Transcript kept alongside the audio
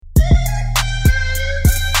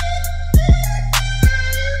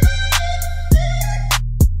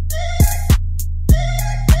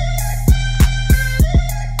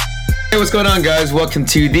what's going on, guys? Welcome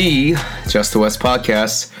to the Just the West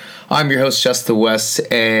podcast. I'm your host, Just the West,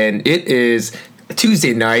 and it is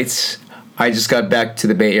Tuesday night. I just got back to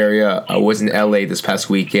the Bay Area. I was in LA this past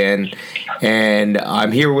weekend, and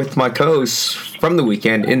I'm here with my co-host from the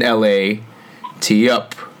weekend in LA,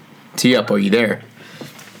 T-Up. T-Up, are you there?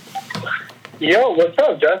 Yo, what's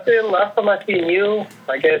up, Justin? Last time I seen you,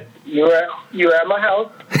 I guess you were at my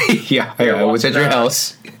house. Yeah, I was at your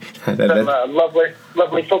house. Some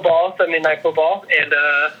lovely football, Sunday night football, and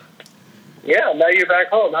now you're back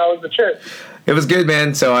home. How was the trip? It was good,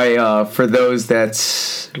 man. So for those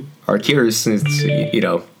that are curious, I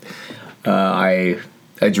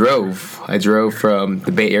drove from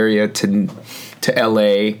the Bay Area to LA.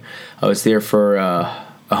 I was there for a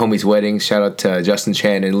homie's wedding. Shout out to Justin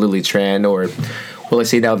Chan and Lily Tran, or will I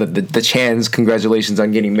say now that the Chans? Congratulations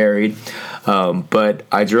on getting married. But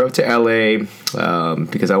I drove to LA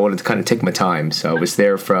because I wanted to kind of take my time. So I was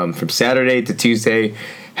there from Saturday to Tuesday.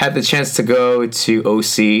 Had the chance to go to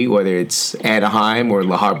OC, whether it's Anaheim or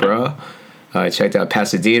La Habra. I checked out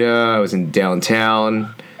Pasadena. I was in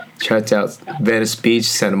downtown. Checked out Venice Beach,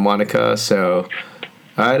 Santa Monica. So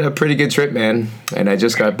I had a pretty good trip, man. And I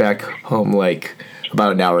just got back home like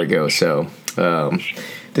about an hour ago. So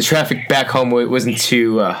the traffic back home wasn't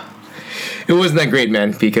too... It wasn't that great,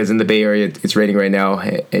 man, because in the Bay Area it's raining right now,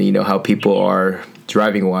 and you know how people are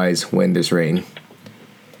driving-wise when there's rain.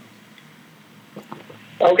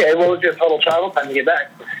 Okay, what was your total travel time to get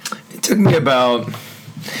back? It took me about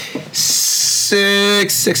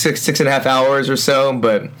six and a half hours or so,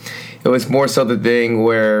 but it was more so the thing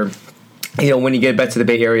where, when you get back to the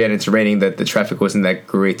Bay Area and it's raining, that the traffic wasn't that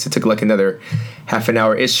great. So it took like another half an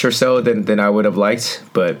hour-ish or so than I would have liked,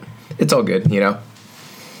 but it's all good,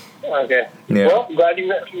 Okay. Yeah. Well, I'm glad you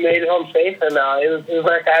made it home safe, and it was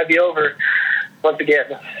nice to have you over once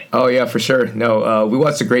again. Oh, yeah, for sure. No, we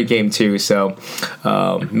watched a great game, too. So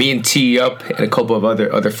me and T-Up and a couple of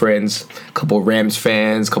other friends, a couple of Rams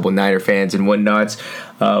fans, a couple of Niner fans and whatnot,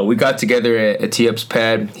 we got together at T-Up's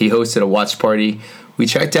pad. He hosted a watch party. We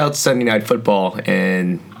checked out Sunday Night Football,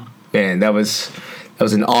 and, man, that was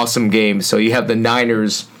an awesome game. So you have the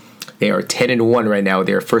Niners. They are 10-1 right now.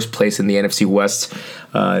 They are first place in the NFC West.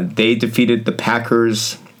 They defeated the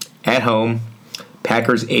Packers at home.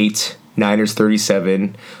 Packers 8, Niners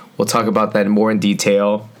 37. We'll talk about that more in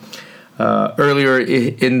detail. Earlier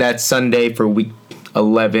in that Sunday for Week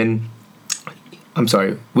 11. I'm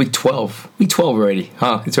sorry, Week 12. Week 12 already.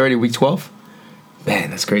 Huh? It's already Week 12? Man,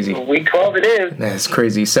 that's crazy. Week 12 it is. That's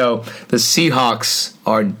crazy. So the Seahawks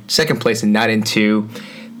are second place and 9-2.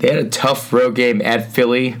 They had a tough road game at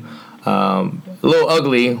Philly. A little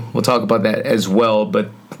ugly. We'll talk about that as well. But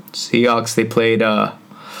Seahawks, they played,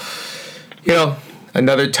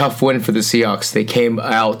 another tough win for the Seahawks. They came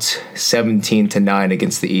out 17-9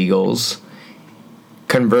 against the Eagles.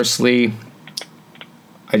 Conversely,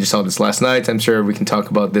 I just saw this last night. I'm sure we can talk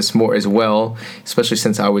about this more as well, especially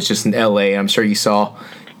since I was just in LA. I'm sure you saw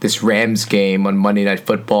this Rams game on Monday Night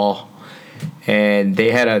Football. And they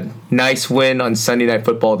had a nice win on Sunday Night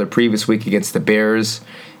Football the previous week against the Bears.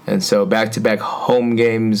 And so back-to-back home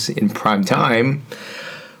games in prime time.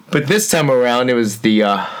 But this time around, it was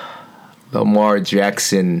the Lamar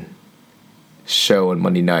Jackson show on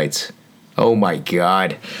Monday night. Oh, my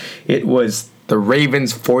God. It was the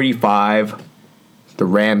Ravens 45, the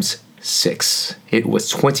Rams 6. It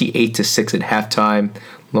was 28-6 at halftime.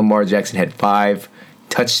 Lamar Jackson had 5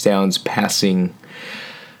 touchdowns passing.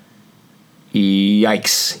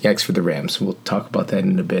 Yikes for the Rams. We'll talk about that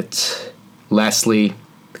in a bit. Lastly,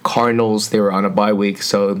 the Cardinals, they were on a bye week,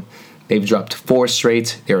 so they've dropped 4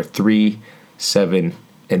 straight. They are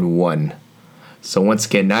 3-7-1. So once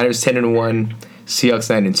again, Niners 10-1, Seahawks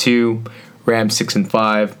 9-2, Rams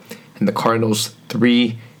 6-5, and the Cardinals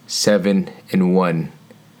 3-7-1.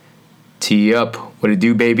 Tee up, what it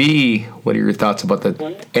do, baby? What are your thoughts about the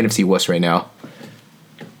NFC West right now?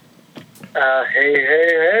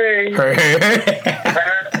 Hey.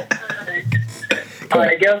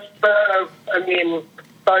 I guess,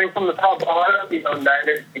 starting from the top bottom,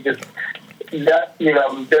 Niners,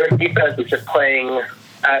 their defense is just playing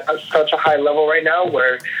at such a high level right now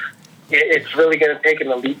where it's really going to take an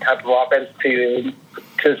elite type of offense and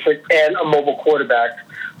a mobile quarterback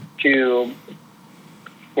to,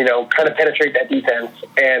 kind of penetrate that defense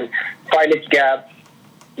and find its gaps,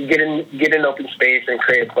 get in open space and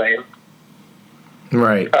create a play.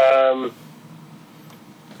 Right.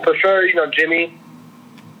 For sure, Jimmy,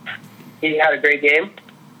 he had a great game.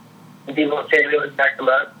 Deebo Samuel backed him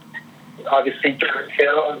up. Obviously, Travis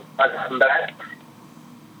Hill come back.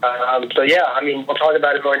 We'll talk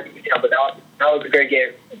about it more in detail, but that was a great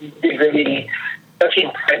game. They really especially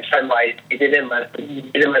in prime time light, they didn't let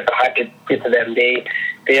the hype get to them. They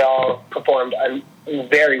all performed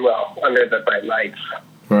very well under the bright lights.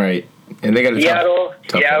 Right, and they got Seattle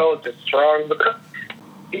is strong.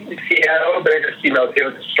 Seattle, they're just, they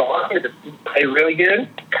were just strong. They just played really good.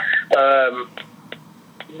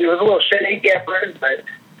 It was a little shaky at first, but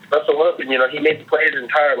Russell Wilson, he made the play his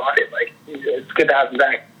entire life. Like, it's good to have him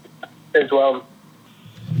back as well.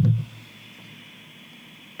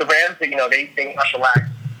 The Rams, they got shellacked.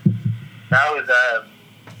 That was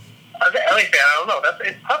as an LA fan, I don't know.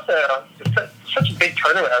 It's tough it's such a big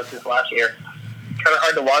turnaround since last year. Kind of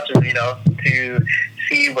hard to watch them, to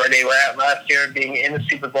see where they were at last year, being in the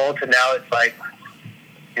Super Bowl, to now it's like,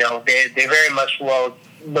 they very much will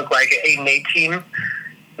look like an 8-8 team,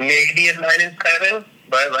 maybe a 9-7,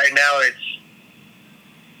 but right now it's,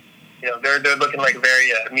 they're looking like a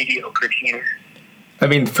very mediocre team. I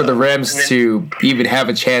mean, for the Rams to even have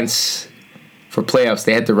a chance for playoffs,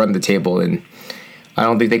 they had to run the table, and I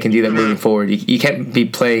don't think they can do that moving forward. You can't be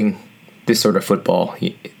playing this sort of football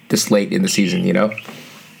this late in the season,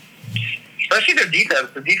 Especially their defense.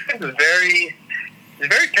 The defense is very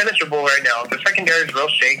penetrable right now. The secondary is real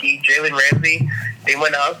shaky. Jalen Ramsey, they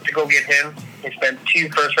went out to go get him. They spent 2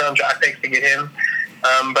 first-round draft picks to get him.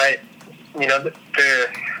 But, the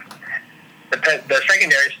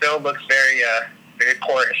secondary still looks very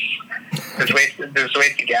porous. There's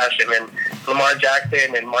ways to gash him. And Lamar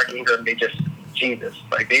Jackson and Mark Ingram, they let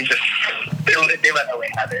LA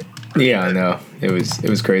have it. Yeah, I know. It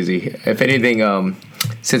was crazy. If anything,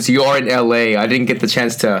 since you are in LA, I didn't get the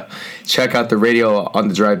chance to check out the radio on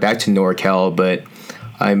the drive back to NorCal, but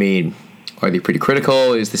I mean, are they pretty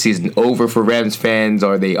critical? Is the season over for Rams fans?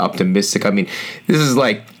 Are they optimistic? I mean, this is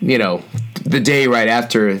like, the day right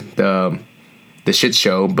after the shit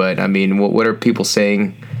show, but I mean, what are people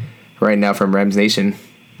saying right now from Rams Nation?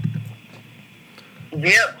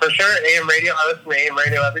 Yeah, for sure. AM radio. I listen to AM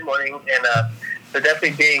radio every morning, and they're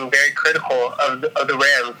definitely being very critical of the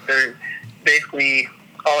Rams. They're basically,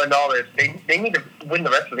 all in all, they need to win the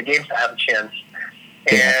rest of the games to have a chance.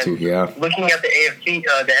 Looking at the AFC,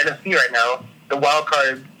 the NFC right now, the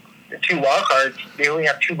 2 wild cards, they only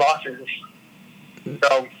have 2 losses.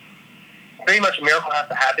 So pretty much a miracle has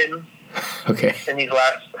to happen. Okay. In these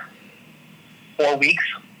last 4 weeks,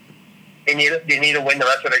 they need to win the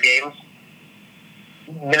rest of their games.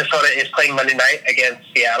 Minnesota is playing Monday night against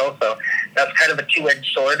Seattle, so that's kind of a 2-edged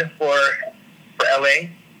sword for LA.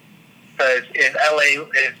 Because if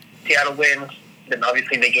Seattle wins, then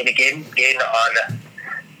obviously they gain a game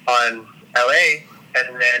on LA,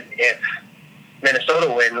 and then if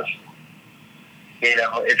Minnesota wins,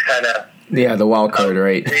 it's kind of the wild card,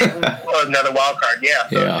 right? Another wild card, yeah.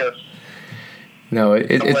 So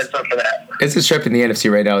it's a trip in the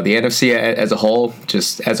NFC right now. The NFC as a whole,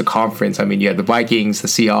 just as a conference, I mean, you have the Vikings, the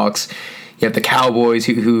Seahawks, you have the Cowboys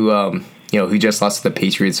who just lost to the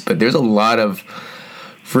Patriots, but there's a lot of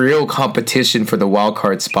real competition for the wild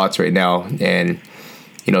card spots right now, and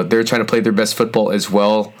they're trying to play their best football as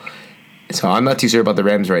well. So I'm not too sure about the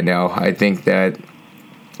Rams right now. I think that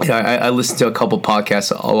I listened to a couple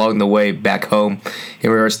podcasts along the way back home in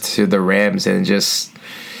regards to the Rams, and just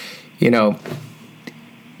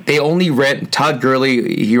they only ran Todd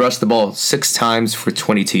Gurley. He rushed the ball 6 times for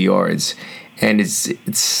 22 yards, and it's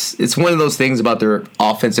one of those things about their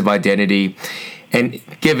offensive identity. And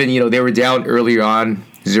given they were down earlier on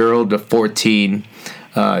 0-14,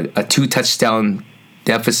 a 2-touchdown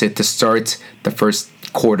deficit to start the first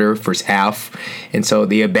half, and so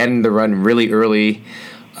they abandoned the run really early.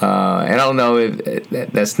 And I don't know if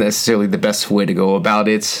that's necessarily the best way to go about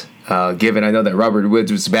it. Given I know that Robert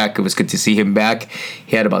Woods was back, it was good to see him back.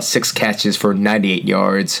 He had about 6 catches for 98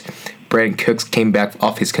 yards. Brandon Cooks came back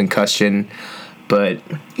off his concussion. But,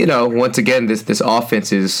 once again, this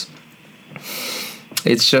offense it's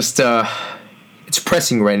just, it's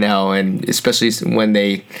pressing right now. And especially when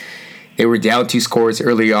they were down 2 scores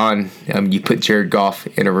early on, you put Jared Goff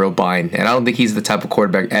in a real bind. And I don't think he's the type of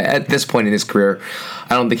quarterback, at this point in his career,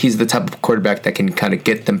 I don't think he's the type of quarterback that can kind of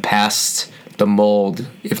get them past the mold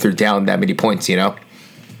if they're down that many points, Mm-hmm.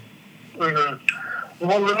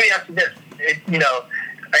 Well, let me ask you this. It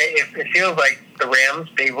feels like the Rams,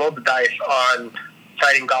 they rolled the dice on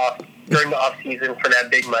signing Goff during the offseason for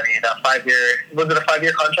that big money, that 5-year, was it a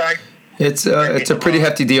 5-year contract? It's a pretty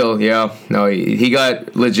hefty deal, yeah. No, he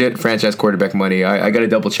got legit franchise quarterback money. I got to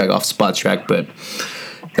double check off Spot Track, but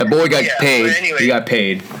that boy got paid. Anyway, he got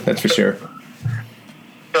paid, that's for sure.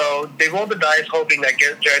 So they rolled the dice hoping that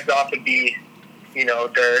Jared Goff would be,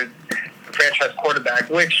 their franchise quarterback,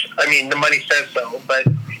 which, I mean, the money says so, but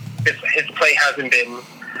his play hasn't been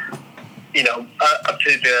up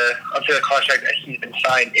to the contract that he's been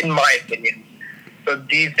signed, in my opinion. So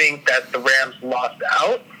do you think that the Rams lost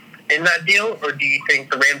out in that deal, or do you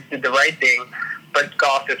think the Rams did the right thing, but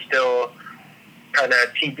Goff is still kind of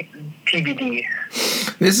TBD?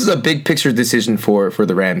 This is a big picture decision for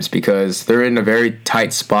the Rams because they're in a very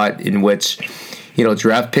tight spot in which,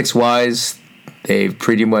 draft picks wise, they've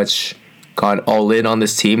pretty much gone all in on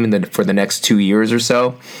this team for the next 2 years or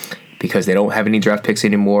so because they don't have any draft picks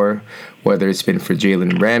anymore, whether it's been for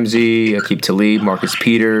Jalen Ramsey, Aqib Talib, Marcus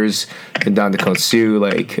Peters, Ndamukong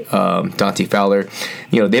Suh, Dante Fowler.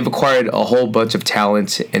 They've acquired a whole bunch of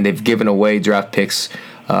talent, and they've given away draft picks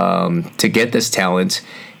to get this talent.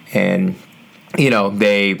 And,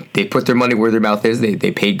 they put their money where their mouth is.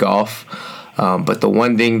 They paid Goff. But the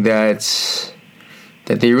one thing that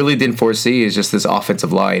they really didn't foresee is just this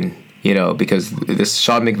offensive line. Because this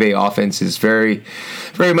Sean McVay offense is very,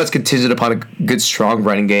 very much contingent upon a good, strong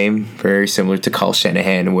running game, very similar to Kyle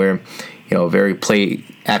Shanahan, where, very play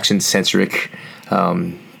action centric.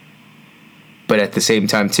 But at the same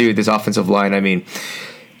time, too, this offensive line,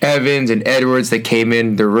 Evans and Edwards, they came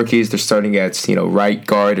in, they're rookies, they're starting at, right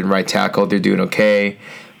guard and right tackle, they're doing okay.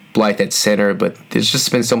 Blythe at center, but there's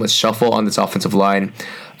just been so much shuffle on this offensive line.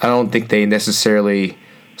 I don't think they necessarily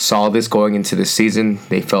saw this going into the season.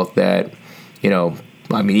 They felt that,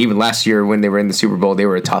 even last year when they were in the Super Bowl, they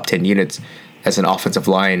were a top 10 unit as an offensive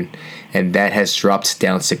line, and that has dropped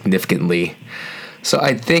down significantly. So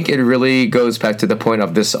I think it really goes back to the point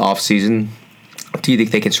of this offseason. Do you think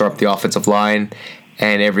they can shore up the offensive line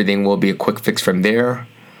and everything will be a quick fix from there?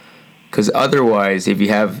 Because otherwise, if you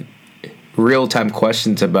have real-time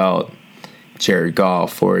questions about Jared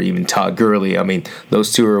Goff or even Todd Gurley,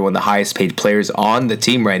 those two are one of the highest paid players on the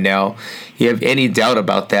team right now. You have any doubt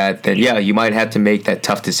about that, then yeah, you might have to make that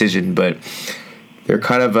tough decision, but they're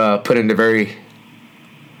kind of put into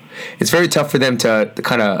it's very tough for them to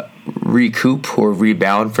kind of recoup or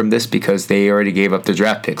rebound from this because they already gave up their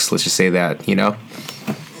draft picks. Let's just say that, Yeah,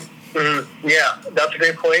 that's a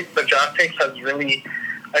great point. The draft picks has really,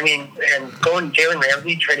 and going Jalen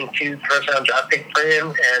Ramsey, trading 2 first-round draft picks for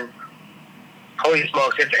him, and holy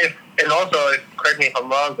smokes! And also, correct me if I'm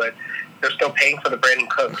wrong, but they're still paying for the Brandon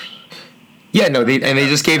Cooks. Yeah, no, they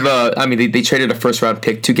just gave they traded a first-round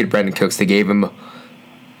pick to get Brandon Cooks. They gave him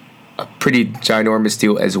a pretty ginormous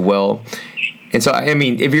deal as well. And so,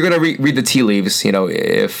 if you're gonna read the tea leaves,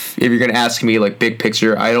 if you're gonna ask me like big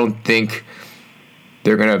picture, I don't think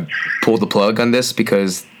they're gonna pull the plug on this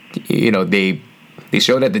because they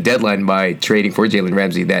showed at the deadline by trading for Jalen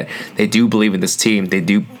Ramsey that they do believe in this team. They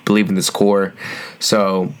do believe in this core.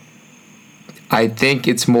 So I think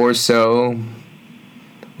it's more so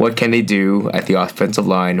what can they do at the offensive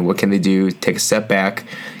line? What can they do? Take a step back,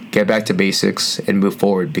 get back to basics, and move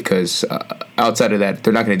forward because outside of that,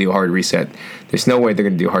 they're not going to do a hard reset. There's no way they're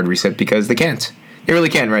going to do a hard reset because they can't. They really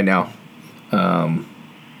can't right now.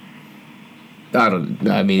 I don't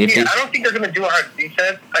think they're going to do a hard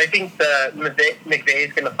reset. I think that McVay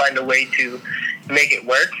is going to find a way to make it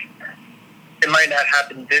work. It might not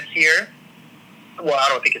happen this year. Well, I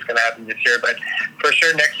don't think it's going to happen this year, but for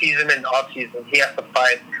sure next season and off season, he has to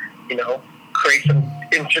find, create some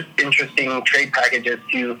interesting trade packages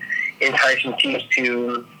to entice some teams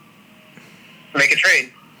to make a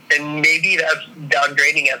trade. And maybe that's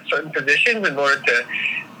downgrading at certain positions in order to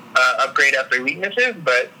upgrade at their weaknesses,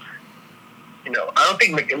 but I don't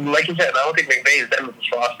think, like you said, I don't think McVay is done with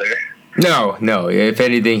this roster. No. If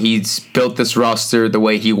anything, he's built this roster the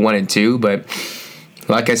way he wanted to, but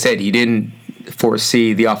like I said, he didn't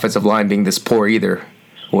foresee the offensive line being this poor either,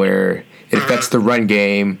 where it affects the run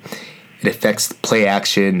game, it affects play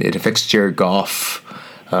action, it affects Jared Goff,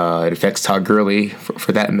 it affects Todd Gurley,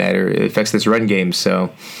 for that matter. It affects this run game,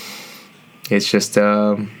 so it's just, it's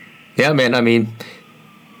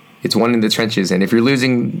one in the trenches, and if you're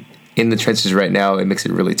losing in the trenches right now, it makes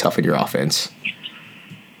it really tough in your offense.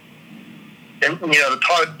 And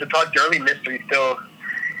the Todd Gurley mystery still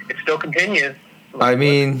continues.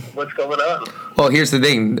 What's going on? Well, here's the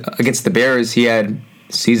thing: against the Bears, he had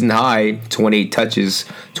season high 28 touches,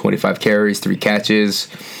 25 carries, 3 catches.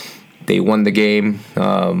 They won the game.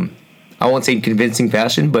 I won't say in convincing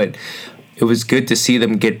fashion, but it was good to see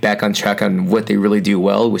them get back on track on what they really do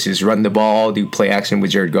well, which is run the ball, do play action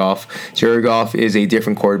with Jared Goff. Jared Goff is a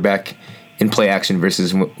different quarterback in play action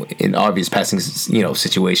versus in obvious passing,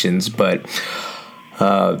 situations. But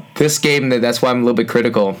this game, that's why I'm a little bit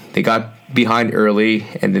critical. They got behind early,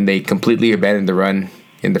 and then they completely abandoned the run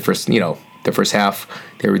in the first half.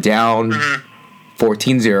 They were down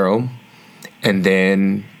 14-0, and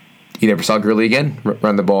then you never saw Gurley again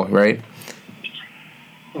run the ball, right?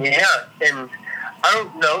 Yeah, and I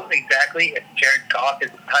don't know exactly if Jared Goff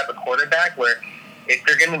is the type of quarterback where if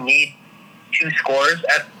they're going to need 2 scores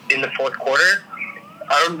in the fourth quarter,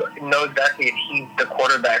 I don't know exactly if he's the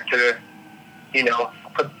quarterback to,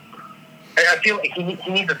 put. I feel like he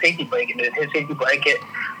needs a safety blanket, and his safety blanket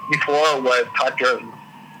before was Todd Gurley.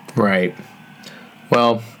 Right.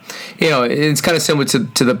 Well, it's kind of similar to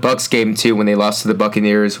the Bucs game too when they lost to the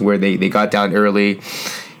Buccaneers, where they got down early.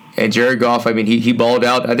 And Jared Goff, I mean, he balled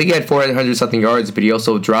out. I think he had 400-something yards, but he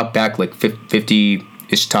also dropped back like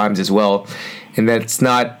 50-ish times as well. And that's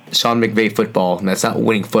not Sean McVay football. And that's not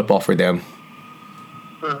winning football for them.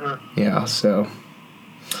 Mm-hmm. Yeah, so.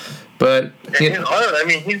 But. And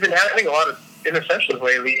he's been having a lot of interceptions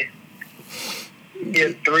lately. He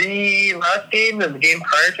had 3 last game, and the game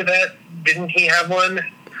prior to that, didn't he have one?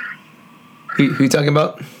 Who you talking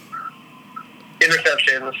about?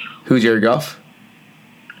 Interceptions. Who's Jared Goff?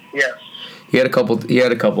 Yes. He had a couple. Yeah, he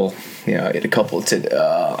had a couple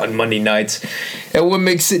on Monday nights. And what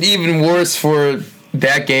makes it even worse for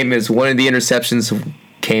that game is one of the interceptions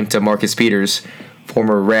came to Marcus Peters,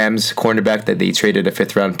 former Rams cornerback that they traded a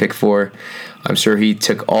 5th-round pick for. I'm sure he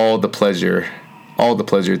took all the pleasure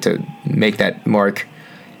to make that mark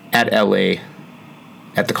at LA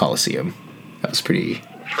at the Coliseum. That was pretty.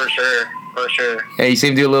 For sure. Yeah, he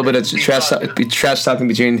seemed to do a little bit of trash talking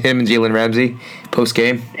between him and Jalen Ramsey post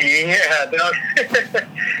game. Yeah,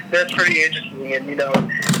 that's pretty interesting. And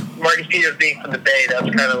Marcus Peters being from the Bay, that's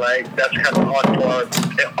kind of on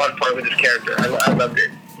par with his character. I loved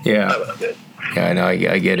it. Yeah, I loved it. Yeah, I know.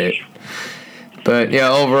 I get it. But yeah,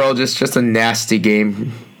 overall, just a nasty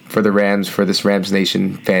game for the Rams, for this Rams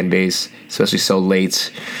Nation fan base, especially so late.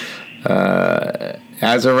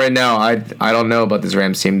 As of right now, I don't know about this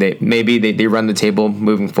Rams team. They run the table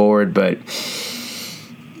moving forward, but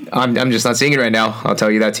I'm just not seeing it right now. I'll tell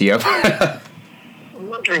you that to you.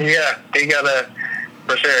 Yeah, they gotta,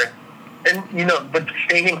 for sure. And with the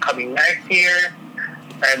stadium coming next year,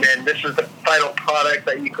 and then this is the final product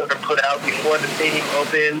that you could put out before the stadium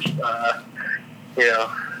opens.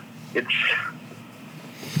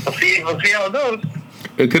 We'll see how it goes.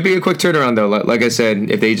 It could be a quick turnaround though. Like I said,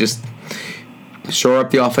 if they just shore up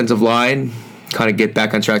the offensive line, kind of get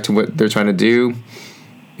back on track to what they're trying to do,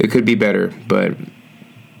 it could be better. But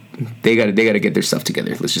they got to get their stuff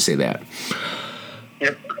together. Let's just say that.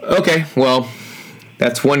 Yep. Okay, well,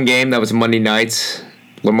 that's one game. That was Monday night.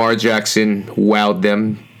 Lamar Jackson wowed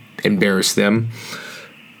them, embarrassed them.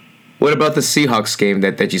 What about the Seahawks game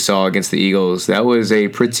that you saw against the Eagles? That was a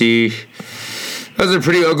pretty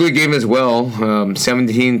ugly game as well.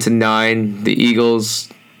 17-9. The Eagles,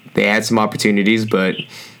 they had some opportunities, but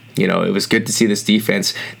it was good to see this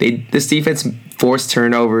defense. This defense forced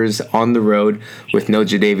turnovers on the road with no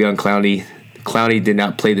Jadeveon Clowney. Clowney did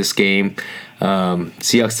not play this game.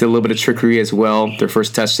 Seahawks did a little bit of trickery as well. Their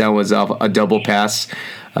first touchdown was off a double pass,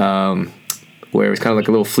 where it was kind of like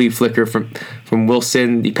a little flea flicker from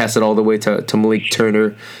Wilson. He passed it all the way to Malik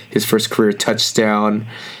Turner, his first career touchdown.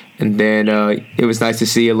 And then it was nice to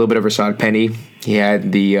see a little bit of Rashad Penny. He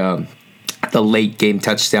had the late game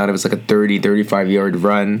touchdown. It was like a 35-yard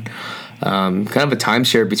run. Kind of a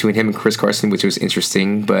timeshare between him and Chris Carson, which was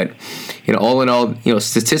interesting. But, all in all,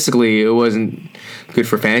 statistically, it wasn't good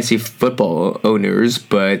for fantasy football owners,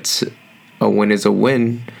 but a win is a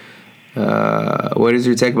win. What is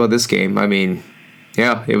your take about this game? I mean,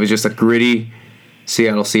 yeah, it was just a gritty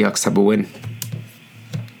Seattle Seahawks type of win.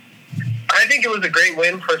 I think it was a great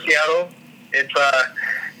win for Seattle. It's,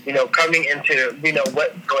 coming into,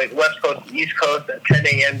 going West Coast to East Coast, a 10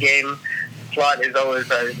 a.m. game slot is always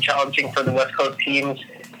challenging for the West Coast teams,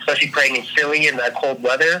 especially playing in Philly in that cold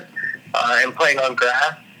weather and playing on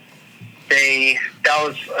grass. That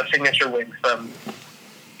was a signature win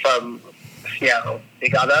from Seattle. They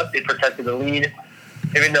got up, they protected the lead,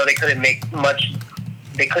 even though they couldn't make much.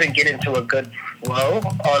 They couldn't get into a good flow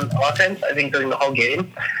on offense. I think during the whole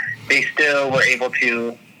game, they still were able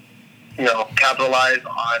to, capitalize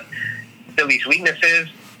on Philly's weaknesses.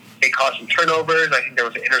 They caused some turnovers. I think there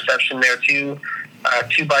was an interception there too,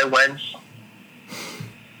 2 by Wentz.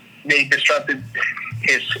 They disrupted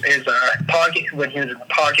his pocket when he was in the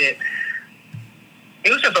pocket.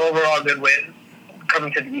 It was just an overall good win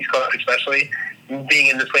coming to the East Coast, especially being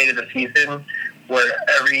in this late of the season where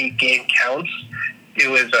every game counts. It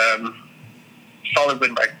was a solid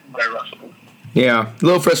win by Russell. Yeah, a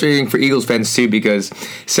little frustrating for Eagles fans too because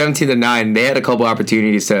 17-9, they had a couple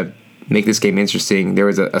opportunities to make this game interesting. There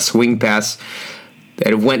was a swing pass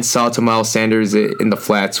that Wentz saw to Miles Sanders in the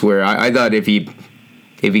flats where I thought if he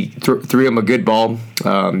threw him a good ball,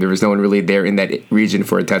 there was no one really there in that region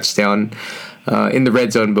for a touchdown in the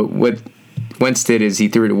red zone. But what Wentz did is he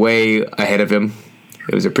threw it way ahead of him,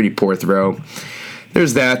 It was a pretty poor throw.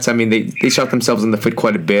 There's that. I mean, they shot themselves in the foot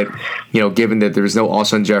quite a bit. Given that there was no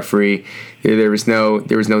Alshon Jeffrey, there was no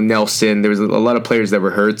Nelson. There was a lot of players that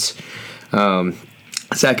were hurt.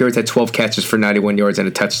 Zach Ertz had 12 catches for 91 yards and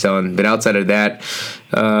a touchdown. But outside of that,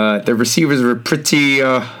 the receivers were pretty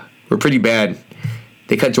bad.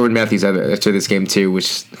 They cut Jordan Matthews after this game too,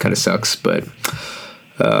 which kind of sucks. But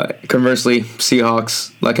conversely,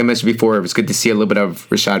 Seahawks, like I mentioned before, it was good to see a little bit of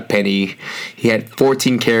Rashad Penny. He had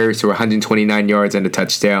 14 carries for 129 yards and a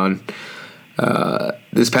touchdown.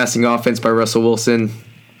 This passing offense by Russell Wilson,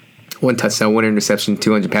 1 touchdown, 1 interception,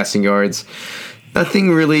 200 passing yards.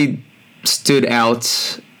 Nothing really stood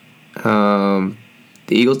out. The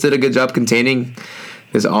Eagles did a good job containing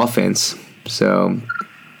this offense. So,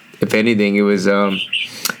 if anything, it was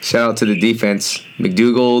shout out to the defense.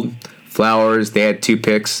 McDougald, Flowers, they had 2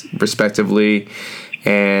 picks respectively.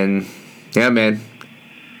 And, yeah, man,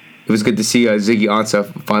 it was good to see Ziggy Ansah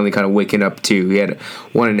finally kind of waking up too. He had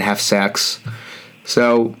 1.5 sacks.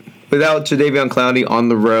 So, without Jadeveon Clowney on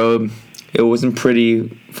the road, it wasn't pretty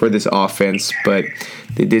for this offense, but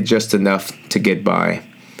they did just enough to get by.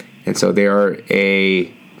 And so they are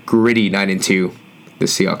a gritty 9-2, the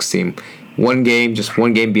Seahawks team. One game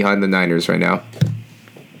behind the Niners right now.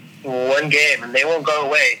 One game, and they won't go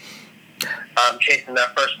away chasing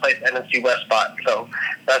that first place NFC West spot. So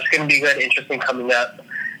that's going to be good, interesting coming up.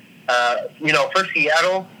 For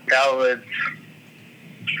Seattle, that was,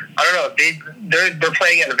 I don't know, they're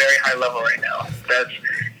playing at a very high level right now.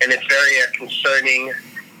 And it's very concerning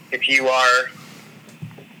if you are,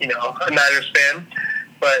 a Niners fan.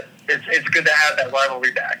 But it's good to have that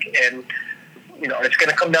rivalry back. And, it's going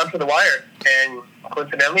to come down to the wire. And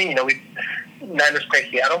coincidentally, Niners play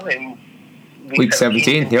Seattle in Week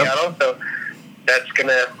 17. Yep. Seattle, so that's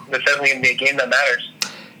definitely going to be a game that matters.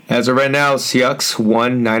 As of right now, Seahawks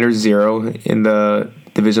 1, Niners 0 in the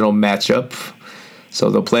divisional matchup. So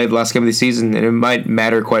they'll play the last game of the season, and it might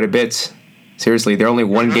matter quite a bit. Seriously, they're only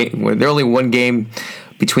one game. They're only one game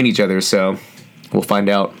between each other, so we'll find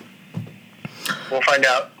out.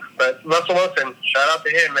 But Russell Wilson, shout out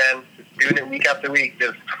to him, man. Just doing it week after week,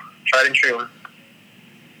 just tried and true.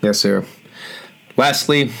 Yes, sir.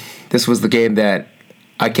 Lastly, this was the game that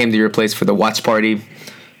I came to your place for the watch party.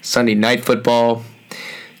 Sunday Night Football.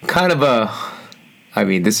 This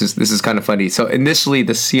is kind of funny. So initially,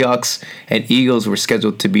 the Seahawks and Eagles were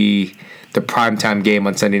scheduled to be the primetime game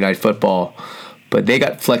on Sunday Night Football, but they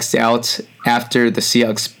got flexed out after the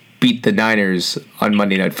Seahawks beat the Niners on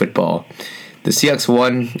Monday Night Football. The Seahawks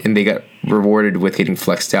won, and they got rewarded with getting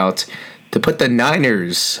flexed out to put the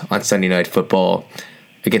Niners on Sunday Night Football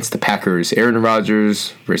against the Packers. Aaron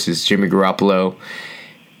Rodgers versus Jimmy Garoppolo.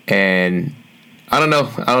 And I don't know,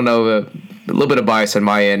 a little bit of bias on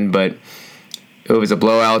my end, but it was a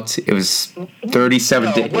blowout. It was 37.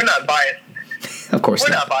 No, we're not biased. Of course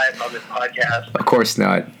we're not. We're not biased on this podcast. Of course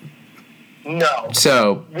not. No.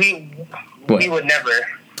 So we would never.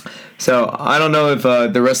 So I don't know if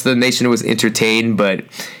the rest of the nation was entertained, but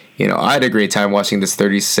I had a great time watching this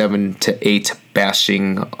 37-8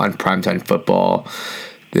 bashing on primetime football.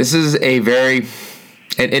 This is a very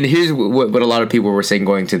and here's what a lot of people were saying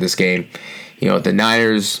going to this game. The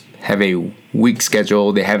Niners have a weak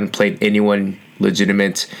schedule. They haven't played anyone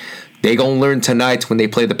legitimate. They gonna learn tonight when they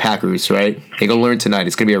play the Packers, right? They gonna learn tonight.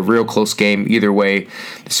 It's gonna be a real close game either way.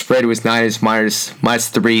 The spread was Niners minus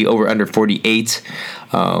 3 over under 48.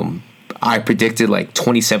 I predicted like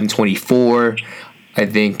 27-24. I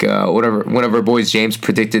think one of our boys, James,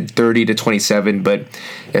 predicted 30-27, but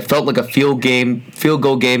it felt like a field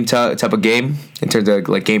goal game type of game in terms of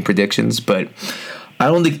like game predictions. But I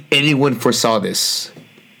don't think anyone foresaw this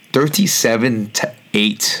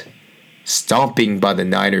 37-8 stomping by the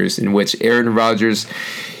Niners, in which Aaron Rodgers,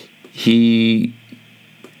 he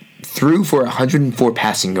threw for 104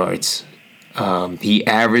 passing yards. He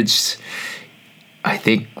averaged, I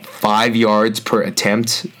think, 5 yards per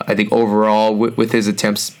attempt. I think overall with his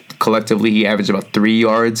attempts collectively, he averaged about 3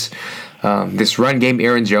 yards. This run game,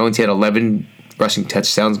 Aaron Jones, he had 11 rushing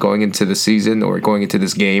touchdowns going into the season or going into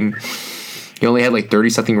this game. He only had like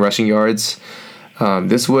 30-something rushing yards.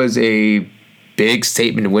 This was a big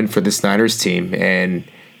statement win for this Niners team, and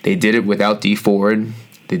they did it without Dee Ford.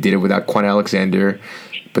 They did it without Quan Alexander,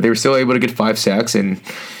 but they were still able to get 5 sacks. And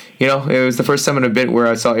it was the first time in a bit where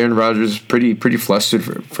I saw Aaron Rodgers pretty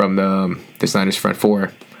flustered from this Niners front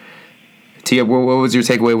four. Tia, what was your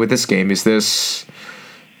takeaway with this game? Is this,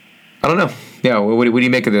 I don't know. Yeah, what do you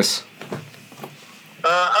make of this?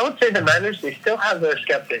 I would say the Niners, they still have their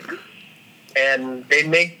skeptics, and they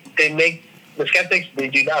make the skeptics, they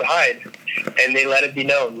do not hide, and they let it be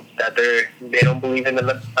known that they don't believe in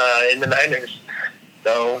the Niners.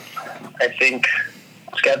 So I think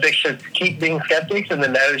skeptics should keep being skeptics, and the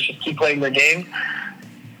Niners should keep playing their game.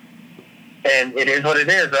 And it is what it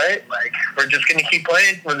is, right? Like, we're just going to keep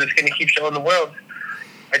playing. We're just going to keep showing the world.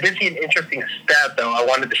 I did see an interesting stat, though, I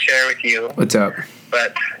wanted to share with you. What's up?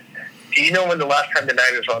 But do you know when the last time the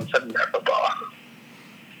Niners were on Sunday Night Football?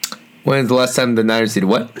 When's the last time the Niners did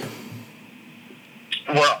what?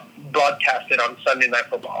 Were broadcasted on Sunday Night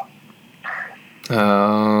Football.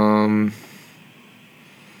 I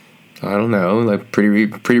don't know. Like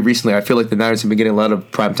pretty recently, I feel like the Niners have been getting a lot of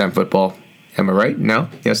primetime football. Am I right? No?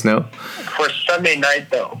 Yes, no? For Sunday night,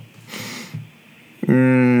 though.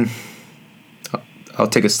 I'll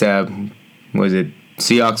take a stab. Was it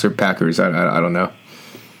Seahawks or Packers? I don't know.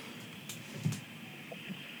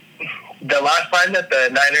 The last time that the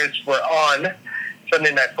Niners were on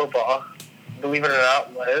Sunday Night Football, believe it or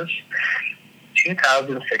not, was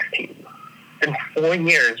 2016. It's been 4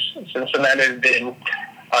 years since the Niners have been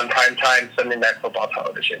on primetime Sunday Night Football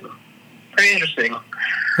television. Pretty interesting.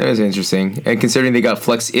 That is interesting. And considering they got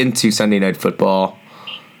flexed into Sunday Night Football,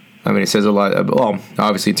 I mean, it says a lot. Well,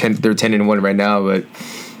 obviously, they're 10-1 right now, but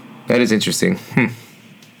that is interesting.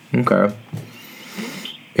 Okay.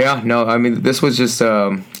 Yeah, no, I mean, this was just,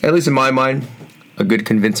 at least in my mind, a good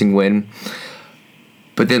convincing win.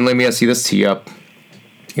 But then let me ask you this, T-Up.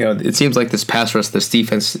 You know, it seems like this pass rush, this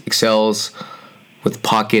defense excels with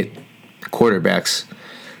pocket quarterbacks.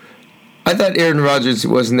 I thought Aaron Rodgers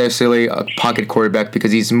wasn't necessarily a pocket quarterback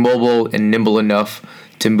because he's mobile and nimble enough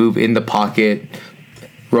to move in the pocket,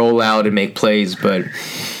 roll out, and make plays. But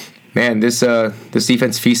man, this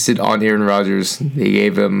defense feasted on Aaron Rodgers. They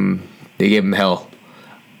gave him hell.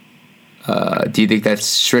 Do you think that's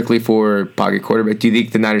strictly for pocket quarterback? Do you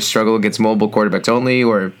think the Niners struggle against mobile quarterbacks only,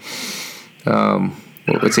 or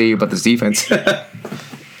what say you about this defense?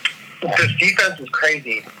 This defense is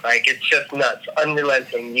crazy. Like, it's just nuts,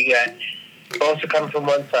 unrelenting. You got Bosa coming from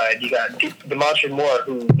one side. You got DeMontre Moore,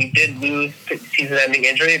 who we did lose to season-ending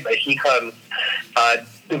injury, but he comes.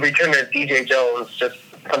 The returner, DJ Jones, just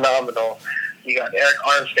phenomenal. You got Eric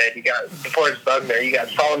Armstead. You got DeForest Buckner. You got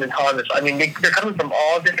Solomon Thomas. I mean, they're coming from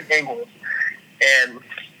all different angles. And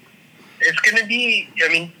it's going to be, I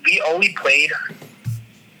mean, we only played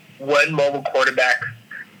one mobile quarterback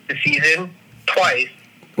this season, twice.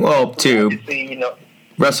 Well, two. You know,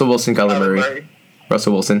 Russell Wilson, Kyler Murray.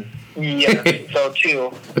 Russell Wilson. Yeah, so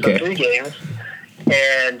two. Okay. So 3 games.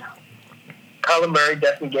 And Kyler Murray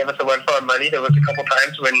definitely gave us a run for our money. There was a couple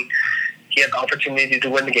times when he had the opportunity to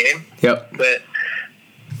win the game. Yep. But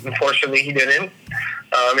unfortunately, he didn't.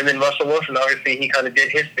 And then Russell Wilson, obviously, he kind of did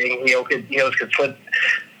his thing. He could slip,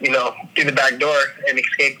 through the back door and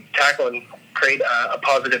escape tackle and create a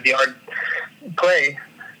positive yard play.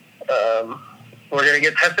 We're going to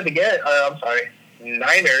get tested again.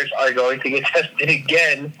 Niners are going to get tested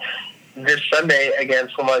again this Sunday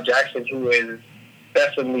against Lamar Jackson, who is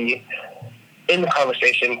definitely in the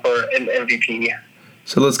conversation for an MVP.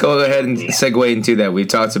 So let's go ahead and segue into that. We've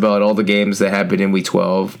talked about all the games that happened in Week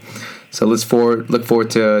 12. So let's look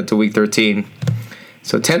forward to Week 13.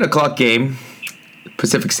 So 10 o'clock game,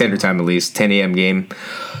 Pacific Standard Time at least, 10 a.m. game.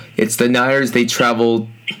 It's the Niners. They traveled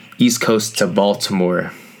East Coast to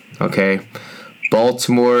Baltimore. Okay?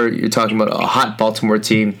 Baltimore, you're talking about a hot Baltimore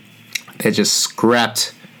team that just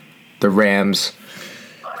scrapped the Rams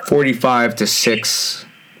 45-6.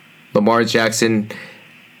 Lamar Jackson,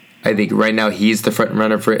 I think right now he's the front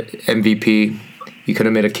runner for MVP. You could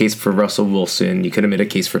have made a case for Russell Wilson. You could have made a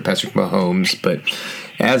case for Patrick Mahomes. But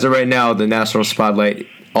as of right now, the national spotlight,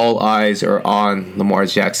 all eyes are on Lamar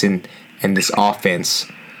Jackson and this offense.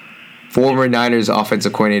 Former Niners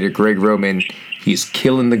offensive coordinator Greg Roman, he's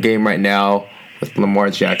killing the game right now with Lamar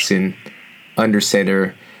Jackson under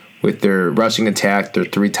center with their rushing attack, their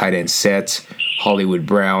 3 tight end sets, Hollywood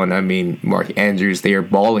Brown, Mark Andrews. They are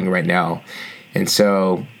balling right now. And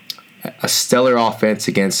so a stellar offense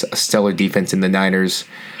against a stellar defense in the Niners.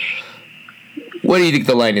 What do you think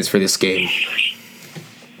the line is for this game?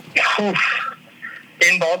 In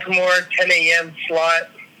Baltimore, 10 a.m. slot.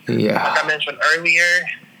 Yeah. Like I mentioned earlier,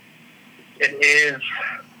 it is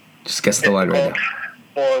just guess the line right now.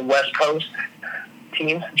 For West Coast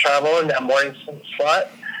teams to travel in that morning slot.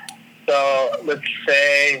 So let's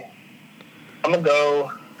say I'm going to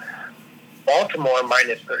go Baltimore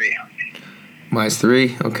 -3.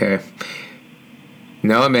 -3? Okay.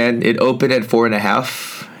 No, man. It opened at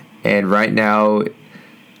 4.5, and right now,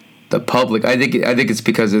 the public. I think it's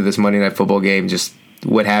because of this Monday Night Football game, just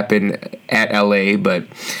what happened at LA. But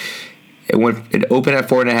it opened at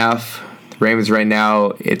 4.5. Ravens right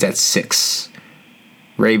now it's at 6.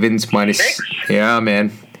 Ravens -6. Yeah,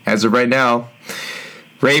 man. As of right now,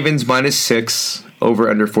 Ravens -6 over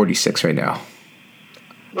under 46 right now.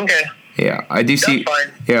 Okay. Yeah, I do see.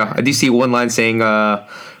 Fine. Yeah, I do see one line saying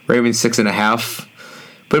Ravens 6.5.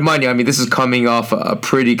 But mind you, I mean, this is coming off a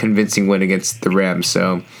pretty convincing win against the Rams,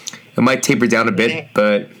 so it might taper down a bit.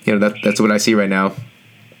 But that's what I see right now.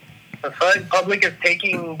 That's fine. Public is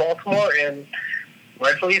taking Baltimore, and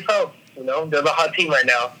rightfully so. They're the hot team right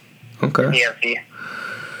now. Okay. In the NFC.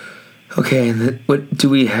 Okay, and what do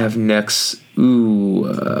we have next?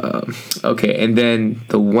 Okay, and then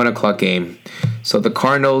the 1 o'clock game. So the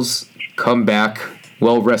Cardinals come back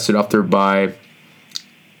well rested off their bye.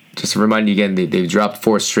 Just to remind you again, they've dropped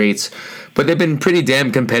 4 straights, but they've been pretty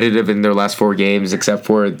damn competitive in their last 4 games, except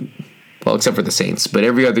for the Saints. But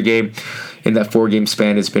every other game in that 4-game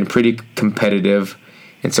span has been pretty competitive,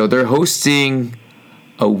 and so they're hosting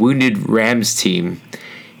a wounded Rams team.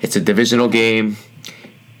 It's a divisional game.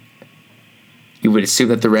 You would assume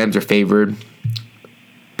that the Rams are favored,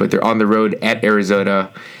 but they're on the road at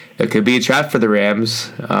Arizona. It could be a trap for the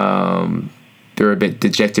Rams. They're a bit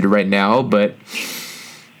dejected right now, but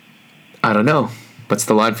I don't know. What's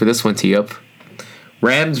the line for this one, T-Up?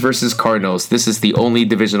 Rams versus Cardinals. This is the only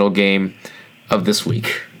divisional game of this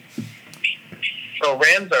week. So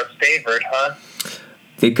Rams are favored, huh?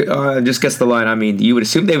 They could just guess the line. I mean, you would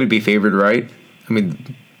assume they would be favored, right? I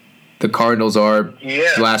mean, the Cardinals are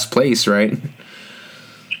last place, right?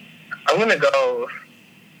 I'm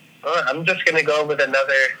just going to go with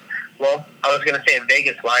another, I was going to say a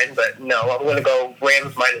Vegas line, but no, I'm going to go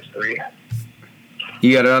Rams -3.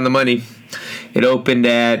 You got it on the money. It opened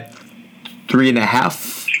at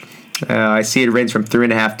 3.5. I see it range from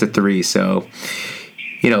 3.5 to 3. So,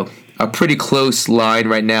 a pretty close line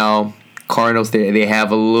right now. Cardinals, they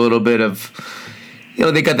have a little bit of,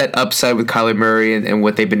 they got that upside with Kyler Murray and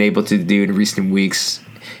what they've been able to do in recent weeks.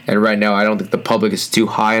 And right now, I don't think the public is too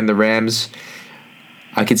high on the Rams.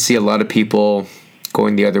 I could see a lot of people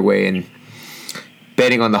going the other way and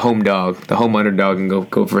betting on the home dog, the home underdog, and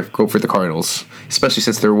go for the Cardinals, especially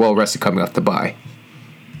since they're well rested coming off the bye.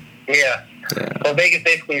 Yeah. So Vegas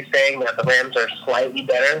basically is saying that the Rams are slightly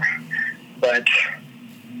better, but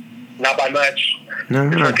not by much. No.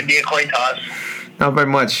 It could be a coin toss. Not by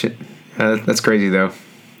much. That's crazy though.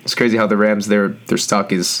 It's crazy how the Rams their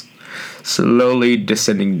stock is slowly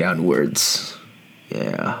descending downwards.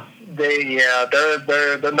 Yeah.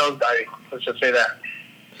 They're nosediving. Let's just say that.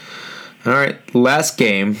 All right, last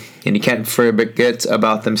game, and you can't forget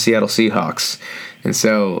about them Seattle Seahawks. And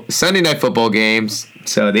so, Sunday Night Football games.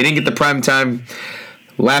 So, they didn't get the prime time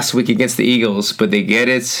last week against the Eagles, but they get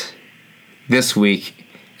it this week.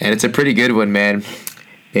 And it's a pretty good one, man.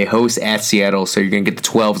 They host at Seattle, so you're going to get the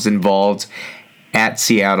 12s involved at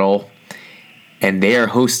Seattle. And they are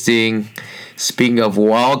hosting, speaking of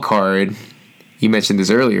wild card, you mentioned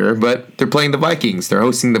this earlier, but they're playing the Vikings. They're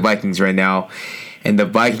hosting the Vikings right now. And the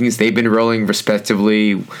Vikings, they've been rolling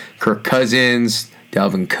respectively. Kirk Cousins,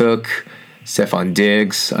 Dalvin Cook, Stephon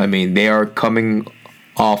Diggs. I mean, they are coming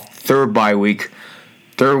off their bye week.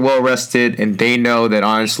 They're well rested, and they know that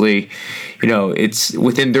honestly, it's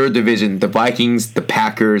within their division. The Vikings, the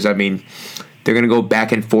Packers, I mean, they're going to go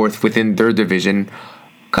back and forth within their division,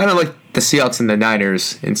 kind of like the Seahawks and the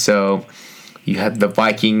Niners. And so you have the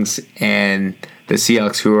Vikings and the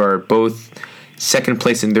Seahawks, who are both second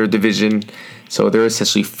place in their division. So they're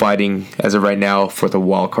essentially fighting, as of right now, for the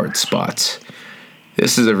wild card spot.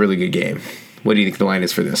 This is a really good game. What do you think the line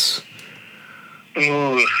is for this?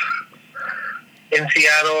 In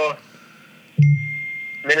Seattle,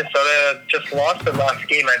 Minnesota just lost the last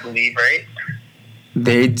game, I believe, right?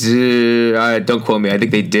 They did. Don't quote me. I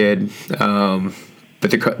think they did.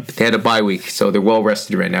 But they had a bye week, so they're well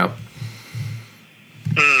rested right now.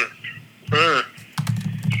 I'm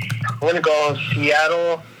going to go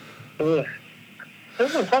Seattle. This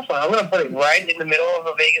is a tough one. I'm going to put it right in the middle of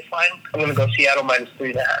a Vegas line. I'm going to go Seattle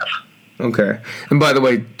 -3.5. Okay. And by the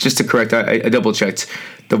way, just to correct, I double checked.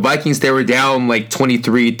 The Vikings, they were down like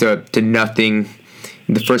 23 to nothing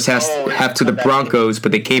in the first half to the Broncos,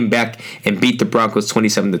 but they came back and beat the Broncos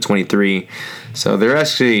 27-23. So they're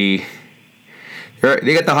actually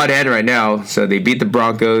they got the hot hand right now. So they beat the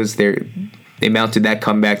Broncos. They mounted that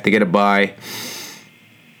comeback. They get a bye.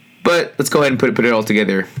 But let's go ahead and put it all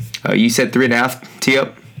together. You said 3.5,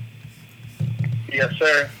 T-Up? Yes,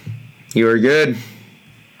 sir. You were good.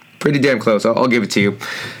 Pretty damn close. I'll give it to you.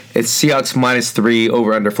 It's Seahawks -3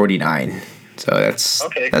 over under 49. So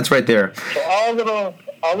that's right there. So all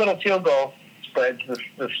little field goal spreads this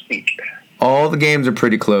week. All the games are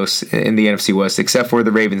pretty close in the NFC West, except for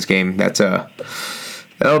the Ravens game.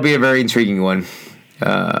 That'll be a very intriguing one.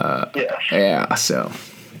 Yes. Yeah. So,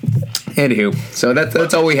 anywho, so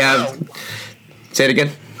that's all we have. Say it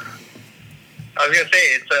again. I was gonna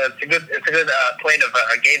say it's a good slate of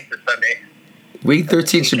games this Sunday. Week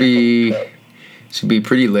 13 should be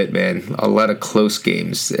pretty lit, man. A lot of close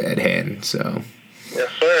games at hand. So. Yes,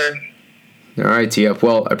 sir. All right, TF.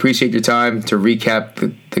 Well, I appreciate your time to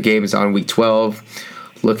recap the games on Week 12.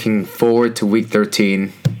 Looking forward to Week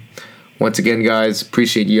 13. Once again, guys,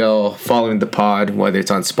 appreciate y'all following the pod, whether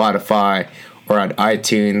it's on Spotify or on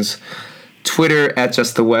iTunes, Twitter at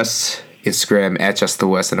Just the West, Instagram at Just the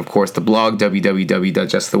West, and of course the blog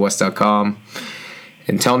www.justthewest.com.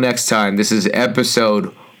 Until next time, this is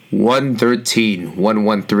episode 113.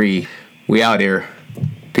 We out here.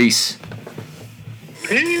 Peace.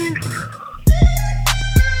 Peace.